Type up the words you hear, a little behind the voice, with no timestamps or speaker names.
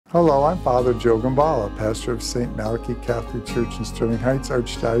Hello, I'm Father Joe Gambala, pastor of St. Malachy Catholic Church in Sterling Heights,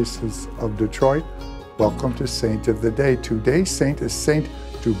 Archdiocese of Detroit. Welcome to Saint of the Day. Today's saint is Saint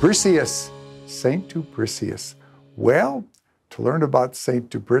Dubricius. Saint Dubricius. Well, to learn about Saint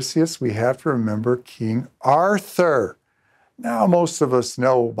Dubricius, we have to remember King Arthur. Now, most of us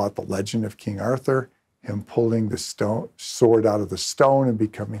know about the legend of King Arthur, him pulling the sword out of the stone and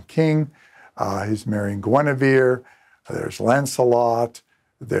becoming king. He's marrying Guinevere. There's Lancelot.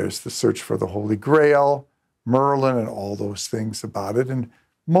 There's the search for the Holy Grail, Merlin, and all those things about it. And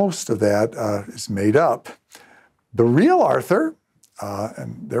most of that is made up. The real Arthur,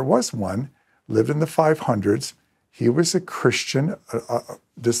 and there was one, lived in the 500s. He was a Christian,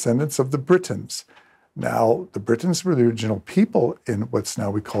 descendants of the Britons. Now, the Britons were the original people in what's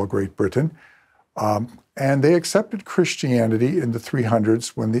now we call Great Britain. And they accepted Christianity in the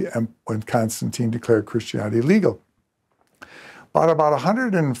 300s when Constantine declared Christianity legal. But about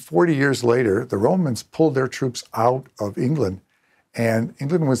 140 years later, the Romans pulled their troops out of England, and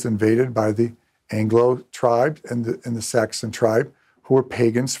England was invaded by the Anglo tribe and the Saxon tribe, who were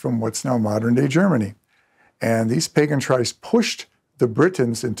pagans from what's now modern-day Germany. And these pagan tribes pushed the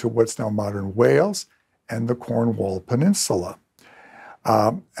Britons into what's now modern Wales and the Cornwall Peninsula.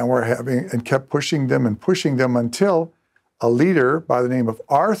 And kept pushing them until a leader by the name of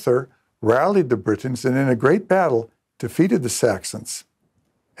Arthur rallied the Britons, and in a great battle defeated the Saxons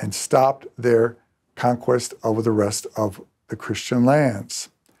and stopped their conquest over the rest of the Christian lands.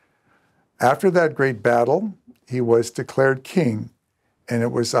 After that great battle, he was declared king, and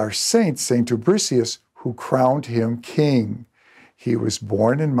it was our saint, Saint Dubricius, who crowned him king. He was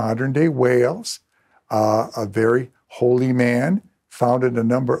born in modern-day Wales, a very holy man, founded a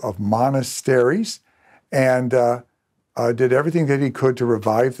number of monasteries, and did everything that he could to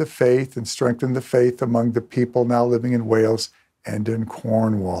revive the faith and strengthen the faith among the people now living in Wales and in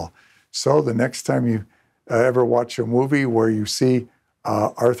Cornwall. So the next time you ever watch a movie where you see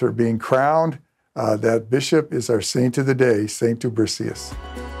Arthur being crowned, that bishop is our saint of the day, Saint Dubricius.